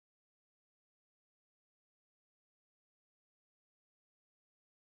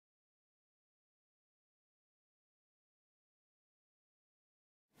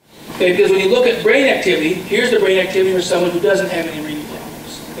Okay, because when you look at brain activity, here's the brain activity for someone who doesn't have any reading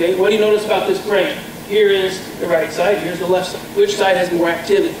problems. Okay, what do you notice about this brain? Here is the right side, here's the left side. Which side has more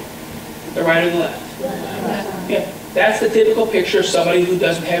activity? The right or the left? Yeah, that's the typical picture of somebody who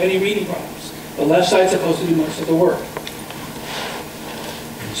doesn't have any reading problems. The left side is supposed to do most of the work.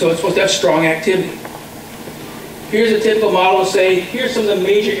 So it's supposed to have strong activity. Here's a typical model to say, here's some of the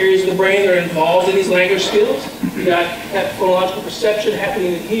major areas of the brain that are involved in these language skills. You've got that phonological perception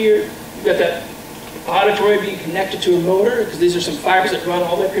happening in here. You've got that auditory being connected to a motor, because these are some fibers that run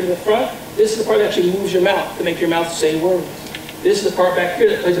all the way up here to the front. This is the part that actually moves your mouth to make your mouth say words. This is the part back here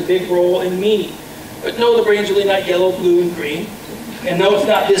that plays a big role in meaning. But no, the brain's really not yellow, blue, and green. And no, it's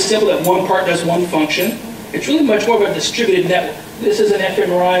not this simple that one part does one function. It's really much more of a distributed network. This is an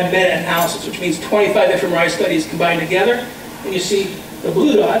fMRI meta-analysis, which means 25 fMRI studies combined together. And you see the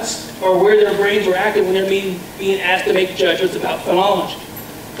blue dots are where their brains were active when they're being asked to make judgments about phonology.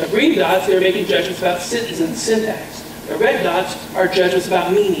 The green dots, they're making judgments about sentence and syntax. The red dots are judgments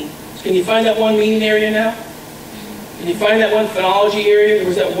about meaning. So can you find that one meaning area now? Can you find that one phonology area? Or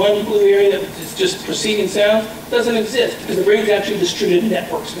was that one blue area that is just perceiving sounds? It doesn't exist, because the brain's actually distributed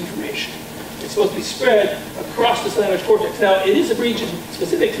networks of information. It's supposed to be spread across this language cortex. Now, it is a region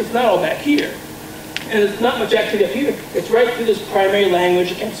specific, because it's not all back here. And there's not much activity up here. It's right through this primary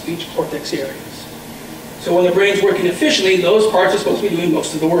language and speech cortex areas. So when the brain's working efficiently, those parts are supposed to be doing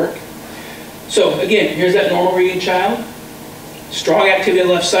most of the work. So again, here's that normal reading child. Strong activity on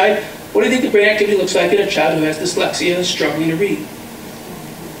the left side. What do you think the brain activity looks like in a child who has dyslexia and is struggling to read?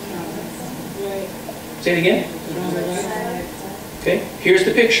 Say it again. Okay, here's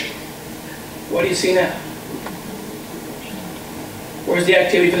the picture. What do you see now? Where's the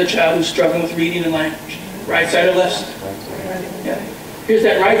activity for the child who's struggling with reading and language? Right side or left side? Yeah. Here's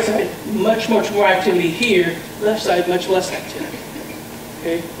that right side, much more activity here. Left side, much less activity.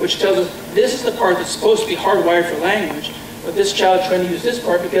 Okay? Which tells us this is the part that's supposed to be hardwired for language, but this child's trying to use this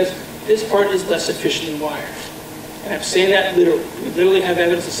part because this part is less efficiently wired. And I'm saying that literally. We literally have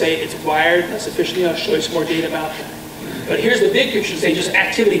evidence to say it's wired less efficiently. I'll show you some more data about that. But here's the big picture to say just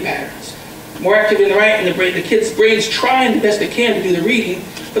activity patterns. More activity on the right, and the kid's brain's trying the best it can to do the reading,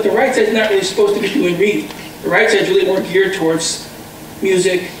 but the right side's not really supposed to be doing reading. The right side's really more geared towards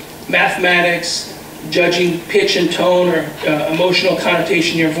music, mathematics, judging pitch and tone or emotional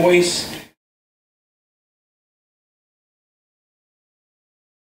connotation in your voice.